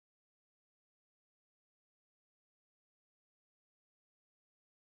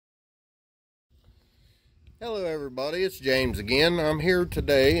Hello everybody, it's James again. I'm here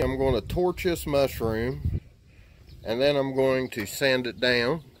today. I'm going to torch this mushroom and then I'm going to sand it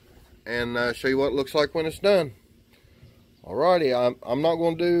down and show you what it looks like when it's done. Alrighty, I'm not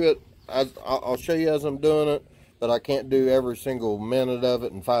going to do it, I'll show you as I'm doing it, but I can't do every single minute of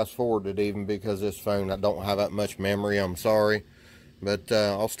it and fast forward it even because this phone, I don't have that much memory, I'm sorry. But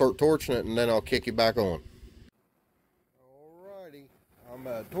I'll start torching it and then I'll kick you back on.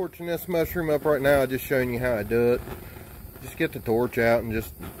 I'm torching this mushroom up right now, just showing you how I do it. Just get the torch out and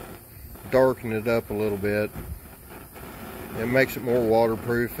just darken it up a little bit. It makes it more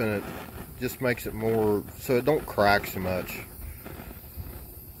waterproof and it just makes it more so it don't crack so much.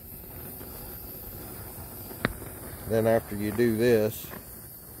 Then after you do this,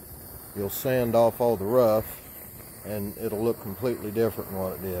 you'll sand off all the rough and it'll look completely different than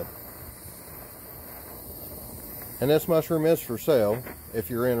what it did. And this mushroom is for sale.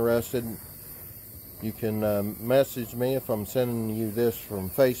 If you're interested, you can message me if I'm sending you this from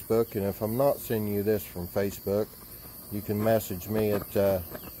Facebook. And if I'm not sending you this from Facebook, you can message me at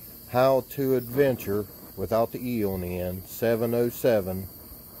howtoadventure, without the E on the end, 707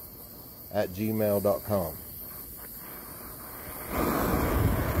 at gmail.com.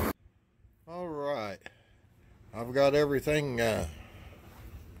 Alright, I've got everything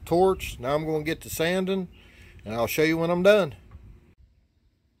torched. Now I'm going to get to sanding. And I'll show you when I'm done.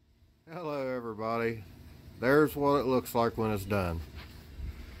 Hello everybody. There's what it looks like when it's done.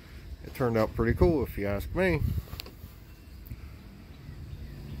 It turned out pretty cool if you ask me.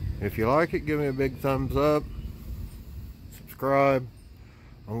 If you like it, give me a big thumbs up. Subscribe.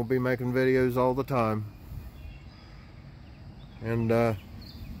 I'm going to be making videos all the time. And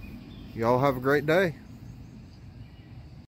y'all have a great day.